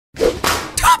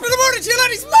morning to you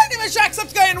laddies, my name is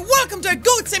Jacksepticeye and welcome to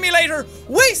Goat Simulator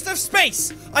Waste of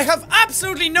Space. I have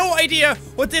absolutely no idea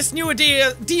what this new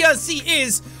DLC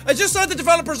is. I just saw the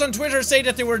developers on Twitter say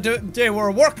that they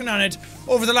were working on it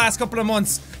over the last couple of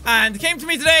months, and they came to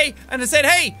me today and they said,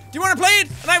 hey, do you want to play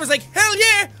it? And I was like, hell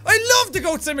yeah, I love the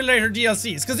Goat Simulator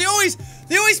DLCs, because they always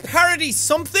parody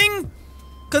something.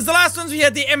 Because the last ones we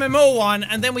had the MMO one,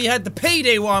 and then we had the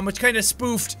Payday one, which kind of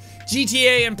spoofed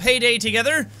GTA and Payday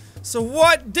together. So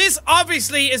what this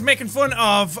obviously is making fun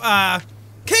of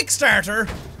Kickstarter,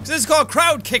 because this is called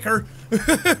Crowd Kicker.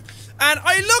 And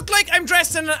I look like I'm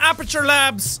dressed in an Aperture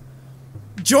Labs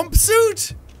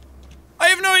jumpsuit? I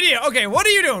have no idea. Okay, what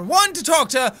are you doing? One, to talk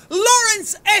to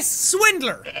Lawrence S.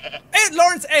 Swindler.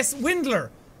 Lawrence S.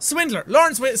 Swindler.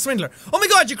 Lawrence Swindler. Oh my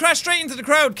god, you crashed straight into the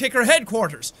Crowd Kicker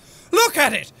headquarters. Look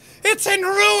at it! It's in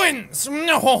ruins!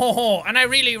 No, and I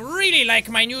really like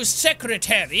my new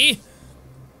secretary.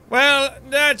 Well,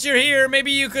 that you're here,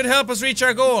 maybe you could help us reach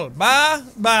our goal. Ba?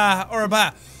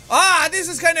 Ah, this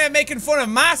is kind of making fun of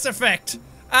Mass Effect.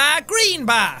 Green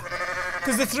ba.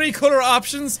 Because the 3 color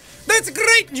options. That's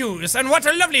great news, and what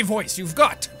a lovely voice you've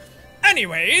got.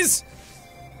 Anyways,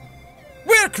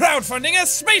 we're crowdfunding a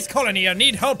space colony and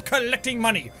need help collecting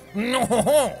money.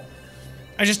 No.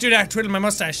 I just do that, twiddle my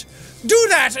mustache. Do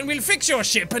that and we'll fix your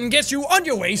ship and get you on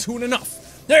your way soon enough.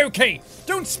 Okay,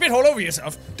 don't spit all over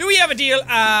yourself. Do we have a deal?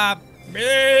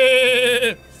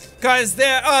 Guys,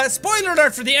 the, spoiler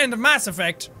alert for the end of Mass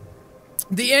Effect.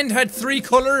 The end had 3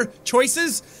 color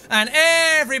choices and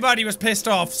everybody was pissed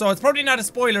off, so it's probably not a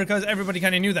spoiler because everybody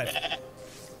kind of knew that.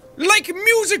 Like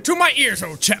music to my ears,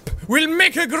 old chap. We'll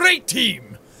make a great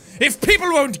team. If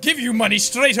people won't give you money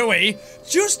straight away,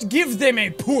 just give them a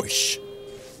push.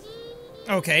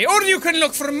 Okay, or you can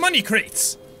look for money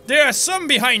crates. There are some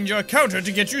behind your counter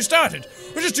to get you started.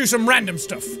 Or just do some random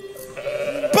stuff.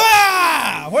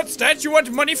 Bah! What's that? You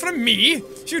want money from me?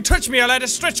 If you touch me, I'll add a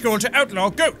stretch goal to outlaw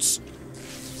goats.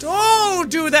 Don't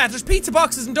do that. There's pizza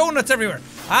boxes and donuts everywhere.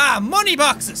 Ah, money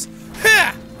boxes.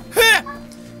 Ha! Ha!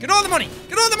 Get all the money.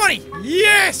 Get all the money.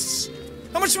 Yes!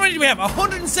 How much money do we have?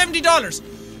 $170.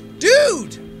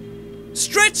 Dude!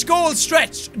 Stretch goal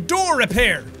stretched. Door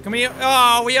repair. Can we?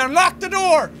 Oh, we unlocked the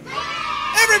door.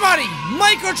 Everybody,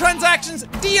 microtransactions,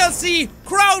 DLC,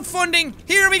 crowdfunding.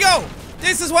 Here we go.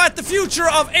 This is what the future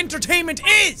of entertainment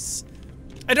is.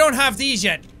 I don't have these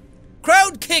yet.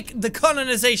 Crowd kick the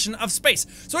colonization of space.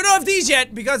 So I don't have these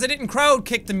yet because I didn't crowd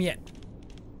kick them yet.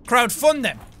 Crowd fund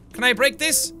them. Can I break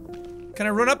this? Can I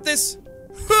run up this?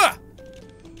 Huh!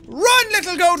 Run,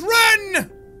 little goat,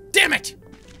 run! Damn it!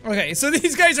 Okay, so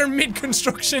these guys are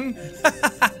mid-construction.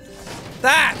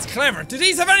 That's clever. Do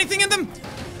these have anything in them?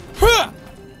 Huh!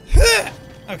 Huh!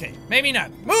 Okay, maybe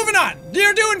not. Moving on.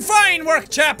 You're doing fine work,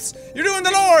 chaps. You're doing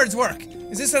the Lord's work.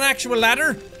 Is this an actual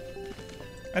ladder?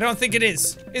 I don't think it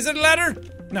is. Is it a ladder?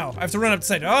 No, I have to run up the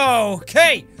side.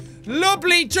 Okay.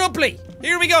 Lovely jubbly.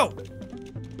 Here we go.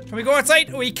 Can we go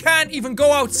outside? We can't even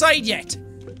go outside yet.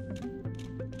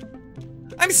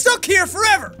 I'm stuck here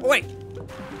forever. Oh, wait.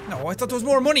 No, I thought there was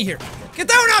more money here. Get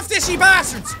down off this, you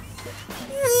bastards!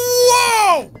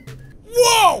 Whoa!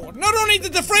 Whoa! Not only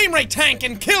did the frame rate tank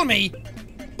and kill me,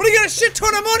 but I got a shit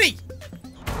ton of money!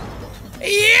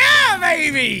 Yeah,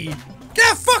 baby! Get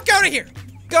the fuck out of here!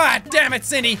 God damn it,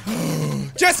 Cindy!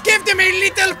 Just give them a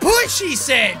little push, he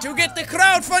said, to get the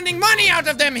crowdfunding money out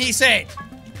of them, he said.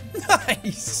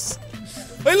 Nice!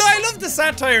 I love the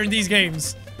satire in these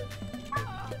games.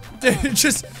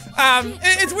 Just,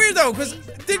 it's weird though, because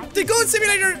the Goat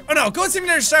Simulator, oh no, Goat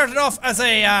Simulator started off as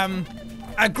a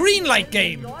green light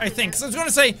game, I think. So I was gonna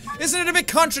say, isn't it a bit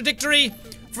contradictory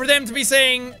for them to be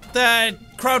saying that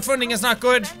crowdfunding is not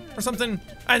good or something?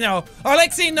 I know. I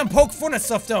like seeing them poke fun at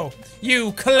stuff though.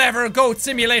 You clever Goat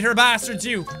Simulator bastards,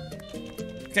 you.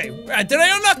 Okay, did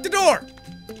I unlock the door?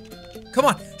 Come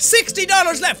on,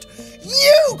 $60 left.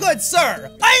 You, good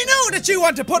sir! I know that you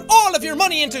want to put all of your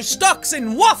money into stocks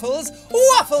in waffles.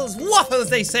 Waffles,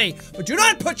 they say. But do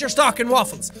not put your stock in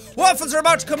waffles. Waffles are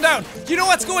about to come down. Do you know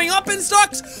what's going up in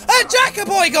stocks? A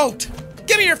Jackapboy goat!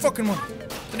 Give me your fucking money.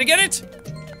 Did I get it?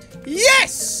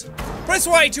 Yes! Press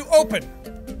Y to open.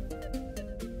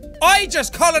 I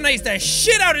just colonized the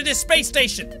shit out of this space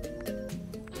station.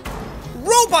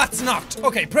 Robots knocked.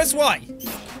 Okay, press Y.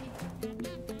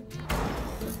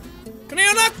 Can I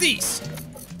unlock these?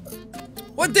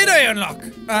 What did I unlock?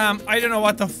 I don't know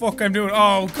what the fuck I'm doing.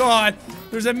 Oh god.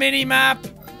 There's a mini map.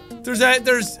 There's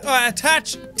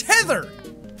attach tether.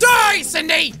 Die,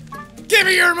 Cindy! Give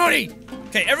me your money!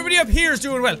 Okay, everybody up here is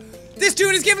doing well. This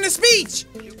dude is giving a speech!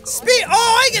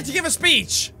 Oh, I get to give a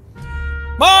speech!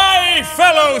 My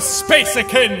fellow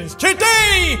Spaceikins,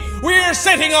 today we're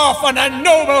setting off on a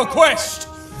noble quest.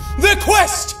 The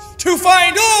quest to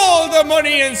find all the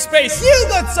money in space. You,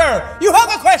 good sir, you have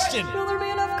a question. Will there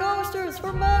be enough coasters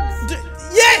for mugs?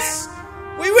 Yes!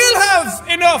 We will have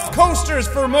enough coasters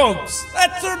for mugs.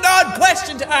 That's an odd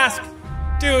question to ask,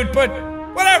 dude, but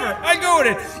whatever, I'll go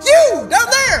with it. You, down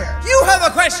there, you have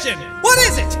a question. What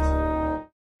is it?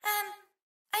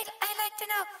 I'd like to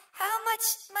know, how much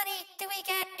money do we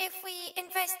get if we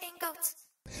invest in goats?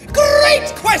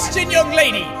 Great question, young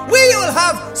lady! We'll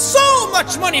have so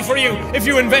much money for you if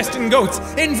you invest in goats.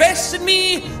 Invest in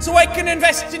me so I can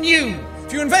invest in you.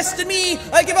 If you invest in me,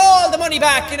 I give all the money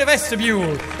back in a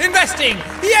vestibule. Investing!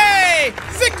 Yay!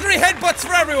 Victory headbutts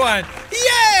for everyone!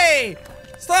 Yay!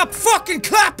 Stop fucking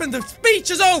clapping, the speech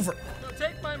is over! Don't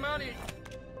take my money.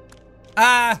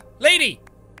 Lady!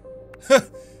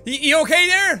 You okay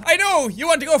there? I know you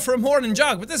want to go for a morning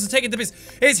jog, but this is taking the piss.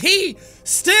 Is he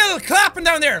still clapping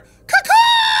down there?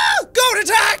 Caw-caw! Goat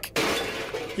attack!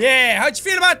 Yeah, how'd you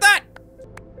feel about that?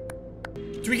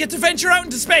 Do we get to venture out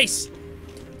into space?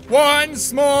 One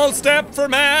small step for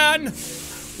man,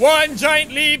 one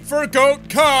giant leap for goat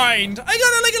kind. I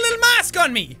got like a little mask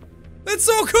on me. That's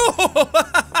so cool.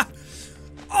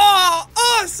 Oh,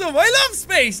 awesome. I love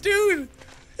space, dude.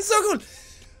 It's so cool.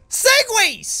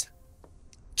 Segways.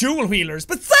 Jewel wheelers,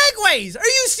 but segways! Are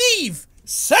you Steve?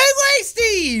 Segway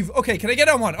Steve! Okay, can I get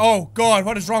on one? Oh god,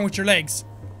 what is wrong with your legs?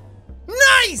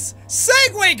 Nice!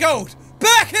 Segway goat!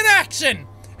 Back in action!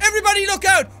 Everybody look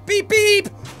out! Beep beep!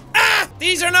 Ah!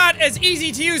 These are not as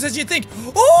easy to use as you think.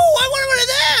 Oh, I want one of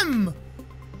them!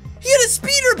 He had a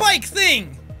speeder bike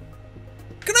thing!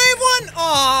 Can I have one?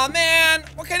 Aw, man.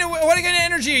 What kind of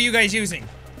energy are you guys using?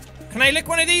 Can I lick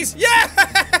one of these? Yeah!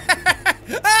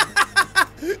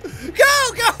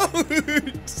 Go!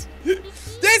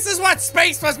 This is what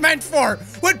space was meant for!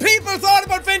 When people thought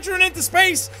about venturing into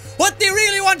space, what they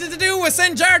really wanted to do was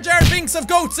send Jar Jar Binks of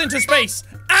goats into space.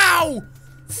 Ow!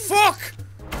 Fuck!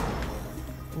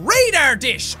 Radar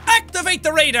dish! Activate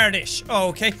the radar dish! Oh,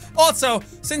 okay. Also,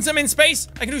 since I'm in space,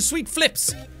 I can do sweet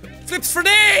flips. Flips for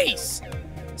days!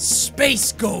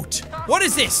 Space goat. What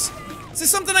is this? Is this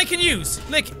something I can use?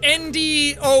 Like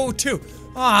NDO2.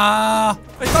 Ah,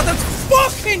 I thought that's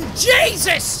fucking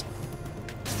Jesus!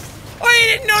 I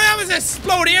didn't know that was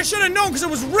exploding. I should have known because it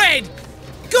was red.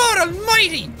 God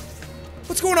almighty!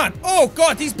 What's going on? Oh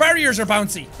god, these barriers are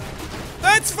bouncy.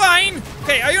 That's fine.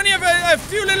 Okay, I only have a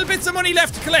few little bits of money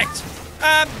left to collect.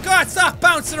 God, stop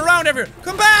bouncing around everywhere.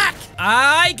 Come back!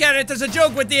 I get it. There's a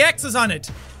joke with the X's on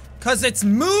it. Cause it's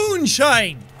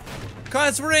moonshine.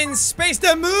 Cause we're in space.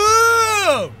 The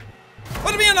moon!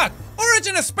 What do we unlock?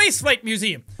 Origin of Spaceflight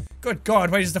Museum. Good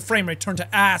god, why does the frame rate turn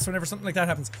to ass whenever something like that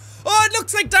happens? Oh, it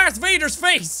looks like Darth Vader's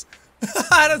face!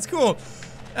 That's cool.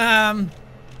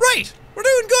 Right. We're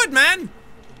doing good, man.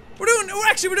 We're doing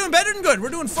better than good. We're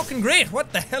doing fucking great.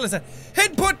 What the hell is that?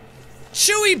 Headbutt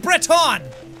Chewy Breton.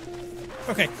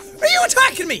 Okay. Are you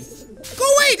attacking me? Go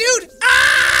away, dude!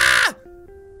 Ah!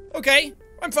 Okay,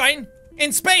 I'm fine.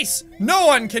 In space, no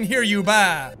one can hear you,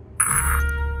 bah.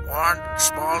 One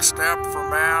small step for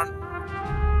man,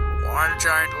 one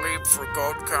giant leap for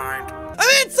goat kind.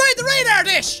 I'm inside the radar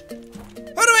dish!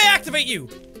 How do I activate you?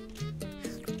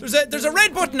 There's a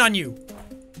red button on you.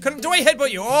 Do I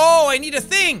headbutt you? Oh, I need a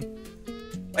thing.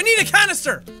 I need a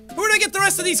canister. Where do I get the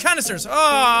rest of these canisters?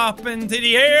 Up into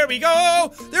the air we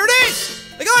go. There it is!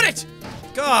 I got it!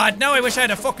 God, now I wish I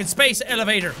had a fucking space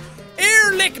elevator.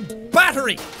 Airlick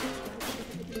battery.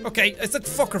 Okay, is that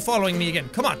fucker following me again?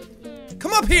 Come on.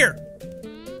 Come up here!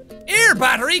 Air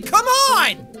battery, come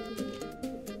on!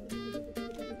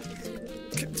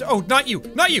 Oh, not you,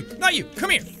 not you, not you, come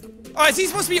here. Oh, is he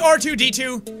supposed to be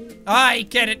R2-D2? I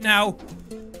get it now.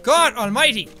 God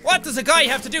almighty, what does a guy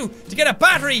have to do to get a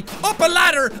battery up a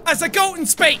ladder as a goat in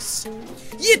space?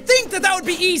 You'd think that would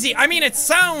be easy. I mean, it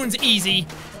sounds easy.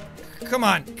 Come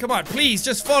on, please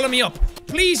just follow me up.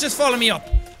 Please just follow me up.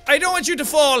 I don't want you to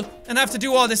fall and have to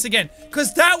do all this again,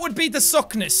 because that would be the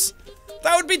suckness.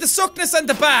 That would be the suckness and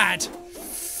the bad.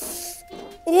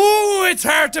 Ooh, it's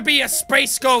hard to be a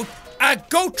space goat. A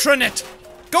goatronaut.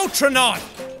 Goatronaut.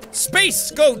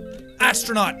 Space goat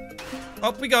astronaut.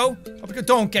 Up we go. Up we go.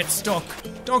 Don't get stuck.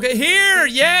 Don't get here.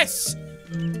 Yes.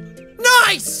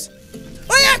 Nice.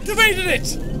 I activated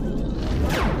it.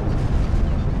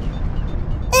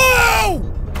 Oh!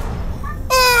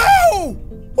 Oh!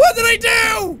 What did I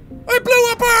do? I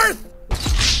blew up Earth.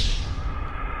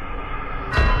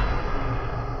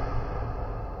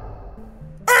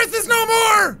 Earth is no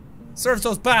more! Serves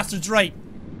those bastards right.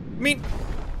 I mean,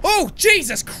 oh,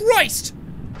 Jesus Christ!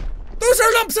 Those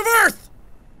are lumps of Earth!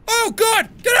 Oh god!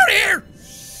 Get out of here!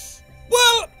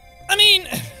 Well, I mean,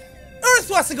 Earth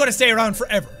wasn't gonna stay around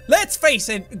forever. Let's face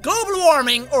it, global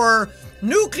warming or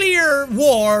nuclear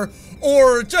war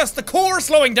or just the core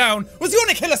slowing down was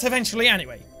gonna kill us eventually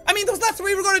anyway. I mean, that's what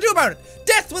we were gonna do about it.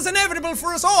 Death was inevitable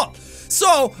for us all.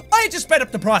 So, I just sped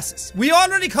up the process. We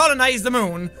already colonized the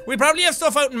moon. We probably have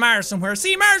stuff out in Mars somewhere.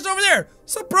 See, Mars over there.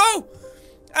 Sup, bro?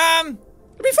 It'll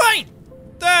be fine.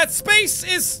 That space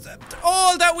is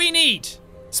all that we need.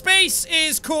 Space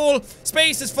is cool.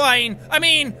 Space is fine. I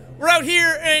mean, we're out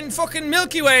here in fucking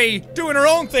Milky Way doing our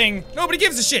own thing. Nobody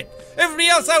gives a shit. Everybody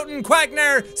else out in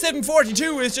Quagmire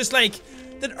 742 is just like,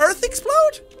 did Earth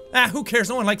explode? Ah, who cares?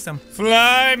 No one likes them.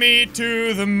 Fly me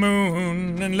to the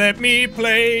moon and let me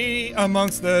play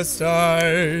amongst the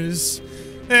stars.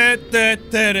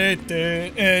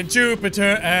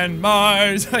 Jupiter and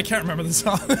Mars. I can't remember the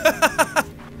song.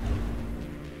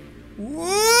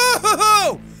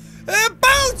 Whoa!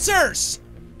 Bouncers!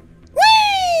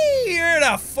 Whee! Where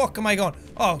the fuck am I going?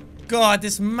 Oh god,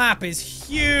 this map is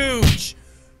huge.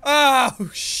 Oh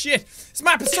shit. This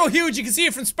map is so huge you can see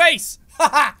it from space.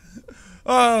 Haha.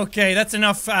 Okay, that's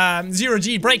enough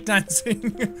zero-G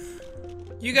breakdancing.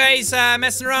 You guys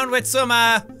messing around with some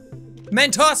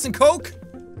Mentos and Coke?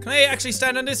 Can I actually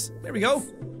stand on this? There we go.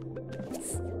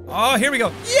 Oh, here we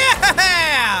go.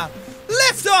 Yeah!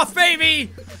 Lift off,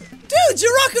 baby! Dude,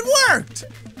 your rocket worked!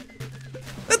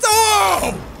 That's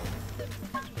oh!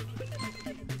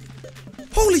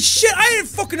 Holy shit, I didn't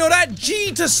fucking know that.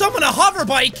 G to summon a hover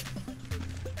bike.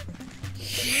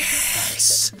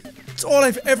 Yes! It's all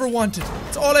I've ever wanted.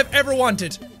 It's all I've ever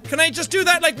wanted. Can I just do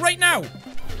that like right now?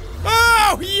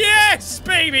 Oh, yes,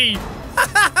 baby! Ha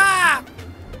ha ha!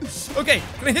 Okay,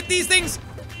 can I hit these things?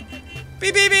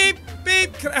 Beep, beep, beep,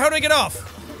 beep. How do I get off?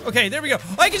 Okay, there we go.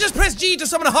 I can just press G to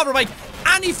summon a hover bike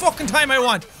any fucking time I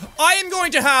want. I am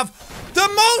going to have the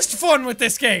most fun with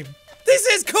this game. This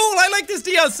is cool. I like this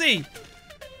DLC.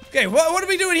 Okay, what are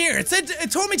we doing here?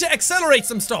 It told me to accelerate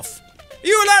some stuff. Are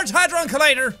you a Large Hadron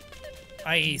Collider?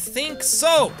 I think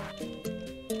so.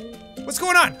 What's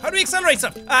going on? How do we accelerate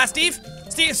stuff? Steve?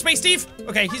 Space Steve?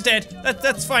 Okay, he's dead.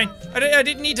 That's fine. I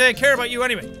didn't need to care about you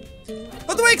anyway.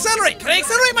 How do I accelerate? Can I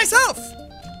accelerate myself?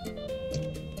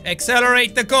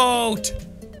 Accelerate the goat.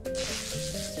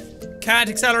 Can't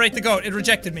accelerate the goat. It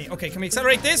rejected me. Okay, can we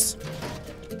accelerate this?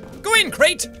 Go in,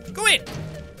 crate. Go in.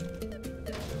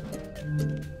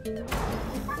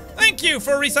 Thank you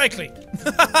for recycling.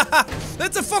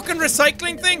 That's a fucking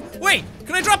recycling thing? Wait,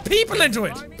 can I drop people into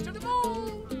it?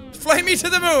 Fly me to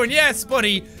the moon. Yes,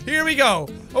 buddy. Here we go.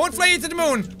 I won't fly you to the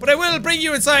moon, but I will bring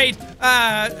you inside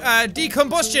a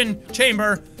decombustion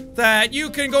chamber that you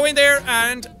can go in there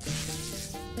and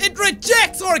it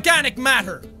rejects organic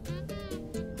matter.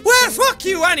 Well, fuck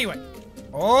you anyway.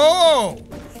 Oh.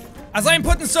 As I'm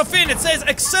putting stuff in, it says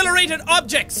accelerated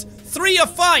objects. 3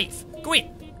 of 5. Go in.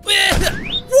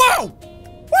 Whoa!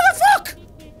 What the fuck?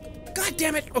 God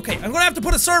damn it. Okay, I'm gonna have to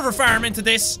put a server farm into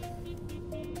this.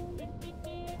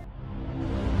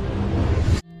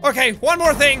 Okay, one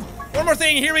more thing. One more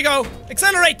thing. Here we go.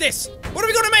 Accelerate this. What are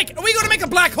we gonna make? Are we gonna make a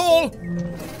black hole?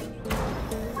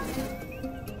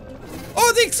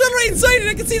 Oh, the accelerating inside it.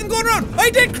 I can see them going around.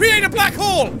 I did create a black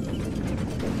hole.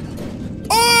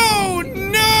 Oh,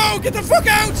 no. Get the fuck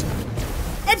out.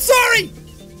 I'm sorry.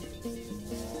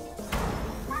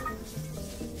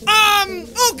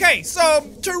 Okay, so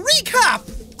to recap,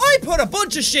 I put a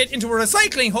bunch of shit into a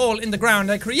recycling hole in the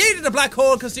ground. I created a black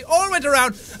hole because they all went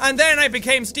around, and then I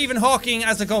became Stephen Hawking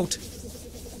as a goat.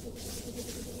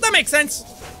 That makes sense.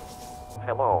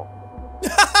 Hello.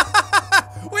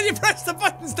 When you press the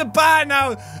buttons to ban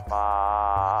now.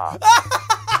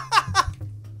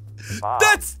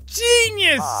 That's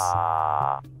genius!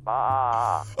 Oh,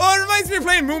 it reminds me of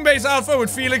playing Moonbase Alpha with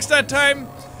Felix that time.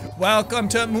 Welcome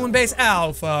to Moonbase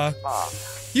Alpha.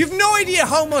 You've no idea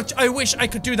how much I wish I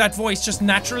could do that voice just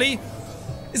naturally.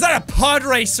 Is that a pod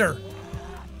racer?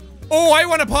 Oh, I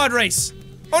want a pod race.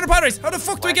 I want a pod race. How the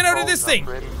fuck do I get out of this thing?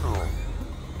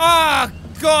 Ah,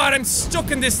 God, I'm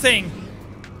stuck in this thing.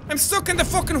 I'm stuck in the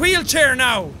fucking wheelchair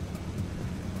now.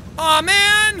 Aw,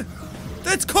 man.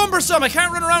 That's cumbersome. I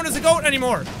can't run around as a goat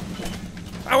anymore.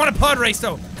 I want a pod race,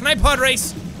 though. Can I pod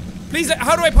race? Please,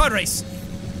 how do I pod race?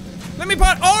 Let me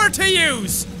pod- R to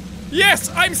use! Yes,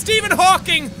 I'm Stephen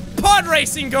Hawking, pod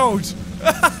racing goat!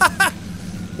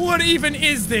 What even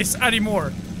is this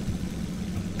anymore?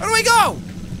 How do I go?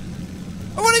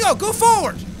 I wanna go, go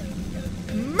forward!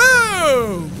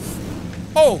 Move!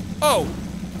 Oh, oh.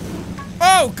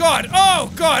 Oh god,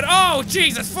 oh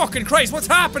Jesus fucking Christ, what's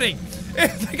happening?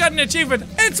 I got an achievement.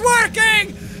 It's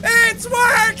working! It's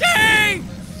working!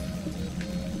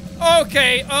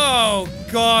 Okay, oh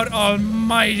God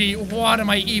almighty, what am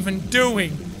I even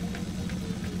doing?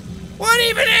 What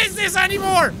even is this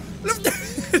anymore?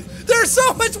 There's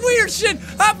so much weird shit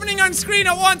happening on screen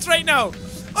at once right now.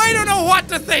 I don't know what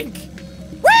to think.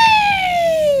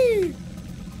 Whee!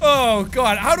 Oh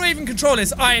God, how do I even control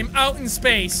this? I am out in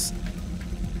space.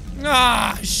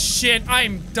 Ah, shit,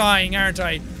 I'm dying, aren't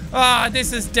I? Ah,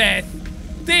 this is death.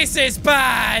 This is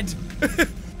bad.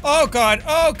 Oh God,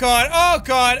 oh God, oh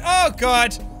God, oh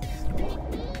God.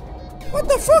 What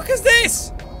the fuck is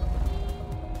this?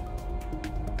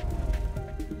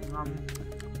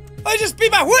 I just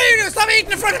beat my— what are you doing? Stop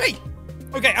eating in front of me!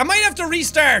 Okay, I might have to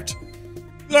restart.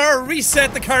 Or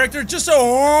reset the character just so—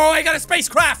 oh, I got a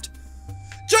spacecraft!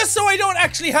 Just so I don't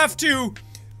actually have to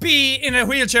be in a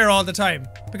wheelchair all the time.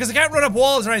 Because I can't run up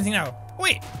walls or anything now.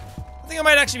 Wait, I think I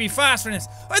might actually be fast for this.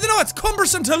 I don't know, it's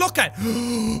cumbersome to look at.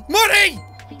 Money!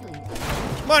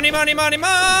 Money, money, money,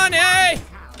 money!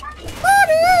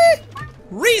 Money!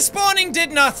 Respawning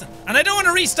did nothing. And I don't want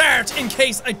to restart in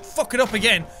case I fuck it up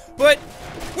again. But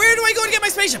where do I go to get my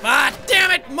spaceship? Ah,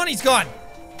 damn it, money's gone.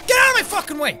 Get out of my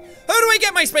fucking way. How do I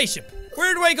get my spaceship?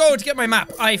 Where do I go to get my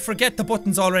map? I forget the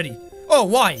buttons already. Oh,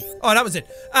 why? Oh, that was it.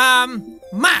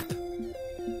 Map.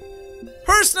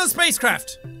 Personal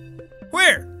spacecraft.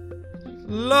 Where?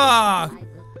 La.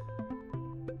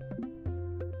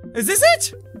 Is this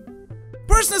it?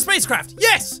 Personal spacecraft.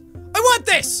 Yes. I want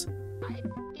this.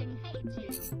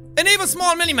 Enable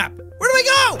small mini-map. Where do I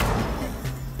go?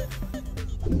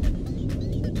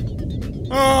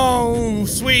 Oh,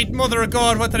 sweet mother of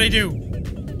God, what did I do?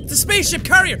 The spaceship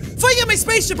carrier. If I get my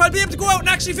spaceship, I'll be able to go out and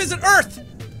actually visit Earth.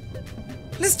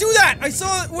 Let's do that. I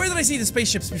saw— where did I see the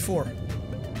spaceships before?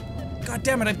 God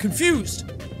damn it, I'm confused.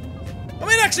 I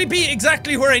might actually be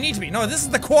exactly where I need to be. No, this is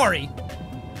the quarry.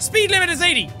 Speed limit is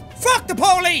 80. Fuck the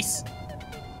police.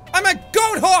 I'm a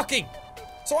goat hawking.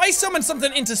 So I summoned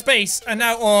something into space and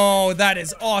now— oh, that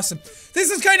is awesome.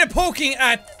 This is kind of poking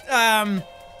at,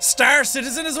 Star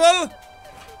Citizen as well.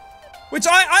 Which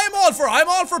I am all for. I'm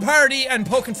all for parody and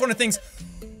poking fun at things.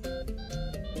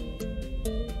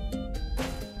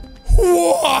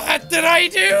 What did I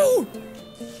do?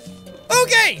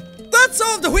 Okay, that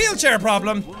solved the wheelchair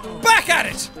problem. Back at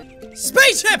it.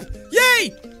 Spaceship!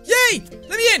 Yay! Yay!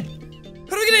 Let me in.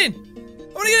 How do I get in?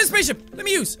 I want to get in a spaceship. Let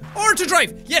me use. Or to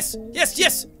drive. Yes, yes,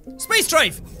 yes. Space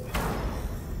drive.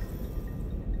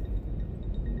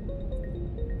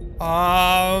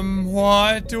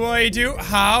 What do I do?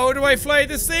 How do I fly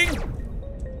this thing?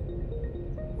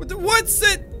 What's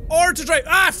it? Or to drive?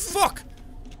 Ah, fuck!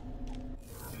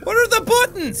 What are the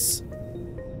buttons?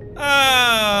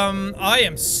 I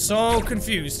am so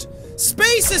confused.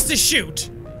 Space is to shoot.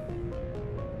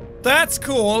 That's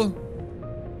cool.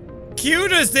 Q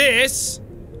does this.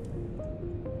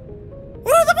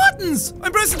 What are the buttons?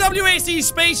 I'm pressing WASD,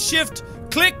 space, shift,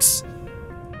 clicks.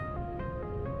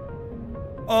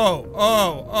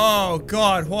 Oh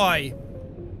God, why?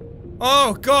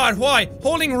 Oh God, why?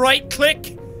 Holding right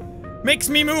click makes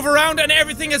me move around and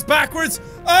everything is backwards.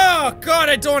 Oh God,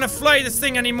 I don't want to fly this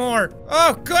thing anymore.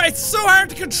 Oh God, it's so hard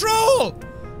to control.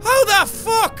 How the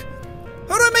fuck?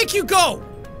 How do I make you go?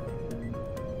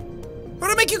 How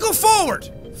do I make you go forward?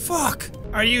 Fuck.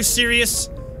 Are you serious?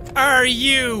 Are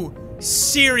you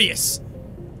serious?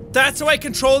 That's how I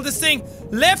control this thing?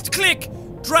 Left click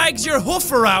drags your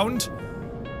hoof around.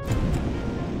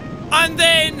 And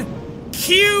then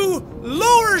Q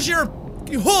lowers your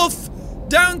hoof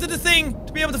down to the thing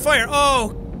to be able to fire. Oh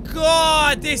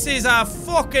God, this is a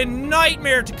fucking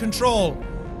nightmare to control.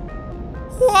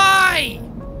 Why?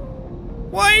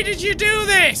 Why did you do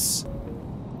this?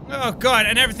 Oh God,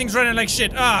 and everything's running like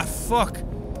shit. Ah, fuck.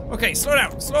 Okay, slow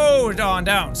down. Slow it on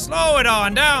down. Slow it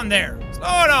on down there.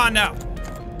 Slow it on down.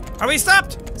 Are we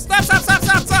stopped? Stop, stop, stop,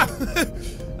 stop,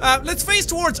 stop. Let's face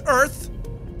towards Earth.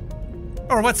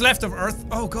 Or what's left of Earth.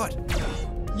 Oh God.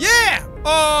 Yeah!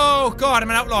 Oh God, I'm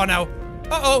an outlaw now.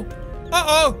 Uh-oh.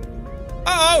 Uh-oh.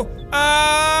 Uh-oh.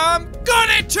 Got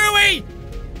it, Chewie!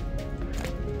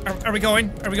 Are we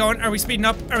going? Are we going? Are we speeding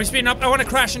up? Are we speeding up? I want to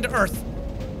crash into Earth.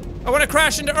 I want to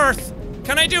crash into Earth.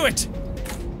 Can I do it?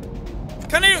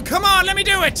 Can I do— come on, let me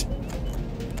do it!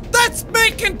 That's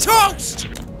making toast!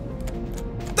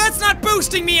 That's not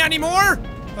boosting me anymore!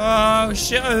 Oh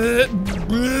shit.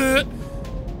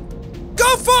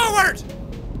 Go forward!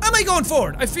 Am I going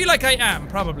forward? I feel like I am,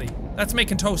 probably. That's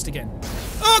making toast again.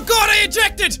 Oh God, I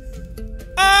ejected!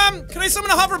 Can I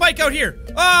summon a hover bike out here?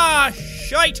 Ah,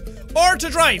 shite. Or to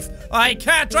drive. I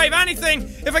can't drive anything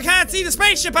if I can't see the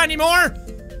spaceship anymore.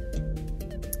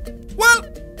 Well,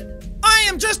 I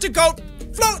am just a goat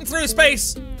floating through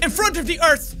space in front of the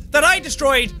Earth that I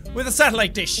destroyed with a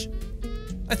satellite dish.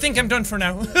 I think I'm done for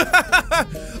now.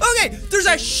 Okay, there's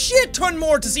a shit ton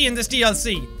more to see in this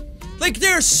DLC. Like,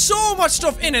 there's so much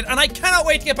stuff in it, and I cannot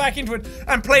wait to get back into it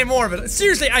and play more of it.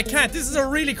 Seriously, I can't. This is a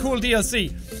really cool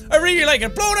DLC. I really like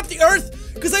it. Blowing up the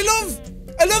Earth, because I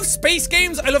love space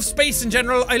games. I love space in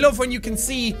general. I love when you can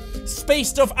see space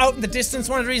stuff out in the distance.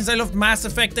 One of the reasons I love Mass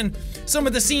Effect and some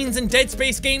of the scenes in Dead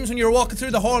Space games when you were walking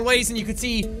through the hallways and you could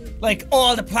see, like,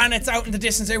 all the planets out in the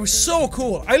distance. It was so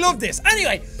cool. I love this.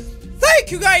 Anyway,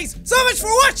 thank you guys so much for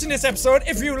watching this episode.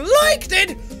 If you liked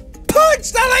it,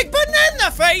 punch that like button in the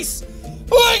face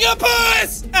like a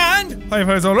puss! And high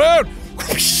fives all around.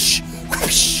 Whoosh,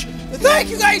 whoosh. Thank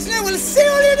you guys, and I will see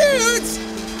all you dudes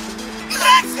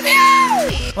next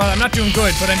video! Well, I'm not doing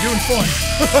good, but I'm doing fun.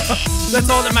 That's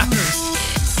all that matters.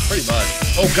 Pretty much.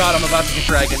 Oh god, I'm about to get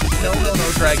dragon. No,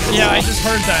 dragon. Yeah, I just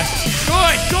heard that.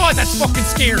 Good god, that's fucking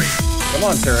scary. Come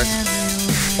on, Turek.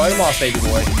 Fight him off, baby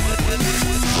boy.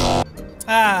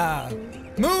 Ah.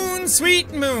 Moon,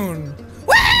 sweet moon.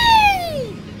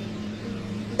 Whee!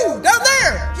 Down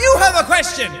there! You have a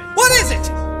question! What is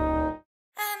it?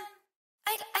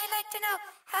 I'd like to know,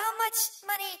 how much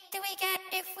money do we get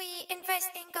if we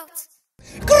invest in goats?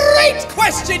 Great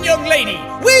question, young lady!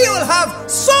 We will have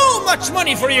so much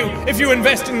money for you if you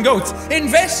invest in goats.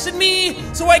 Invest in me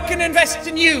so I can invest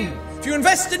in you. If you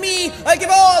invest in me, I give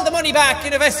all the money back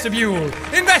in a vestibule.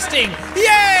 Investing!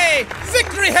 Yay!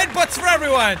 Victory headbutts for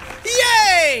everyone!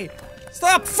 Yay!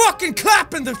 Stop fucking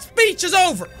clapping, the speech is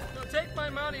over! Take my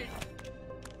money.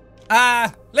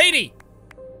 Lady.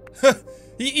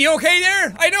 You okay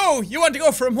there? I know you want to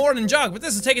go for a morning jog, but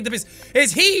this is taking the piss.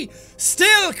 Is he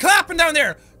still clapping down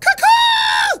there?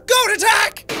 Caw-caw! Goat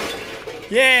attack!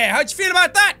 Yeah, how'd you feel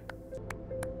about that?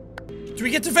 Do we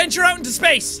get to venture out into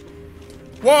space?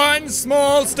 One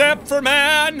small step for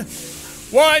man,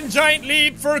 one giant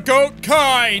leap for goat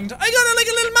kind. I got like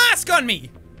a little mask on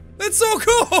me. That's so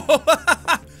cool.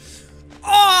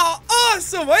 Oh,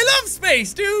 awesome! I love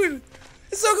space, dude!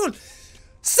 It's so cool.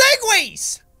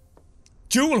 Segways!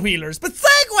 Dual wheelers, but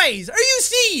segways! Are you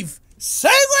Steve?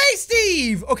 Segway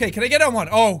Steve! Okay, can I get on one?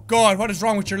 Oh god, what is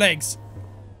wrong with your legs?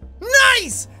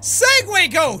 Nice! Segway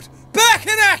goat! Back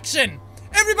in action!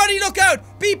 Everybody look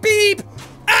out! Beep beep!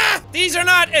 Ah! These are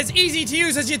not as easy to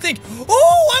use as you think.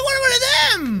 Oh, I want one of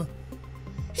them!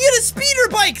 He had a speeder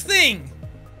bike thing!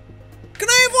 Can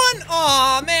I have one?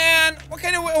 Aw, man. What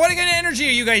kind of energy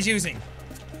are you guys using?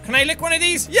 Can I lick one of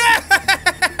these? Yeah!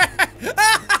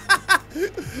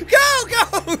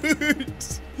 Go!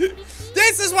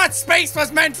 This is what space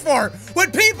was meant for.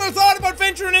 When people thought about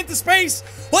venturing into space,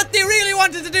 what they really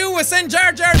wanted to do was send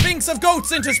Jar Jar Binks of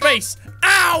goats into space.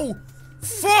 Ow!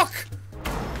 Fuck!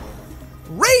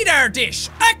 Radar dish!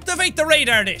 Activate the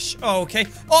radar dish! Okay.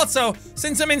 Also,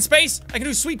 since I'm in space, I can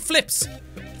do sweet flips.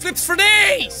 Flips for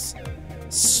days!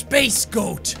 Space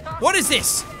goat. What is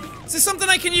this? Is this something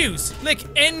I can use? Like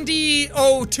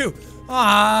NDO2.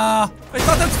 Ah, I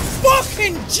thought that's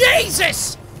fucking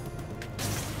Jesus!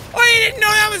 I didn't know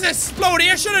that was exploding.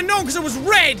 I should have known because it was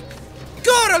red.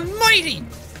 God almighty!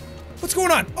 What's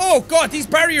going on? Oh god, these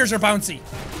barriers are bouncy.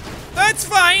 That's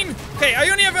fine. Okay, I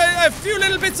only have a few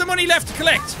little bits of money left to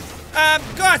collect.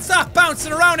 God, stop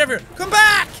bouncing around everywhere. Come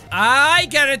back! I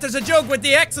get it. There's a joke with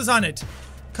the X's on it.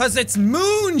 Cause it's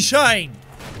moonshine.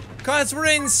 Cause we're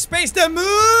in space. The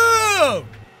moon!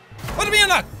 What do we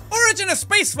unlock? Origin of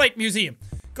Spaceflight Museum.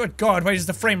 Good god, why does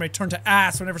the frame rate turn to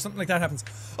ass whenever something like that happens?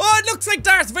 Oh, it looks like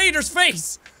Darth Vader's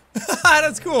face.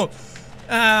 That's cool.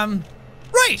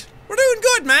 Right. We're doing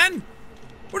good, man.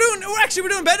 We're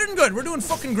doing better than good. We're doing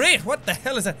fucking great. What the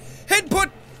hell is that?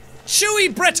 Headbutt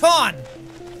Chewy Breton.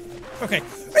 Okay.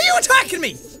 Are you attacking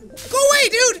me? Go away,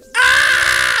 dude.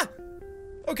 Ah!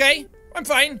 Okay. I'm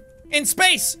fine. In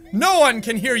space, no one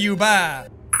can hear you, bah.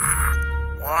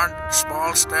 One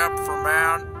small step for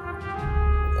man,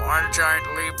 one giant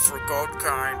leap for goat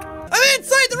kind. I'm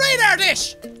inside the radar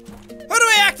dish! How do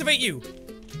I activate you?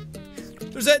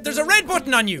 There's a red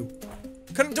button on you.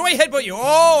 Do I headbutt you?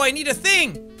 Oh, I need a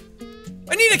thing.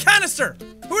 I need a canister.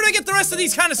 Where do I get the rest of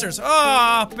these canisters?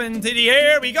 Up into the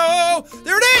air we go.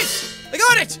 There it is. I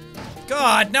got it.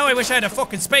 God, now I wish I had a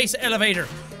fucking space elevator.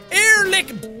 Air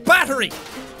lick battery.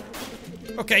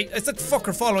 Okay, it's that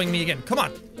fucker following me again. Come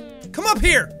on. Come up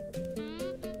here.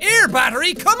 Air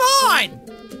battery, come on.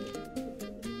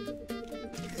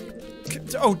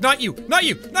 Oh, not you. Not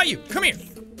you. Not you. Come here.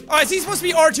 Oh, is he supposed to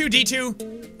be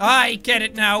R2-D2? I get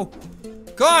it now.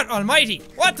 God almighty.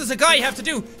 What does a guy have to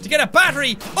do to get a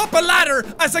battery up a ladder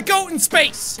as a goat in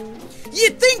space?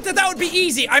 You'd think that would be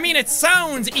easy. I mean, it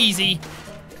sounds easy.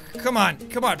 Come on.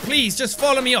 Come on. Please, just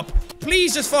follow me up.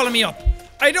 Please just follow me up.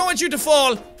 I don't want you to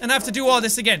fall and have to do all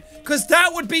this again. Because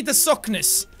that would be the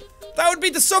suckness. That would be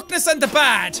the suckness and the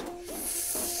bad.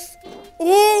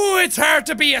 Ooh, it's hard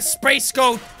to be a space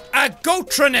goat. A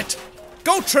goatronaut.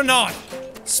 Goatronaut.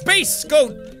 Space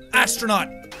goat astronaut.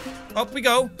 Up we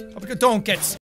go. Up we go. Don't get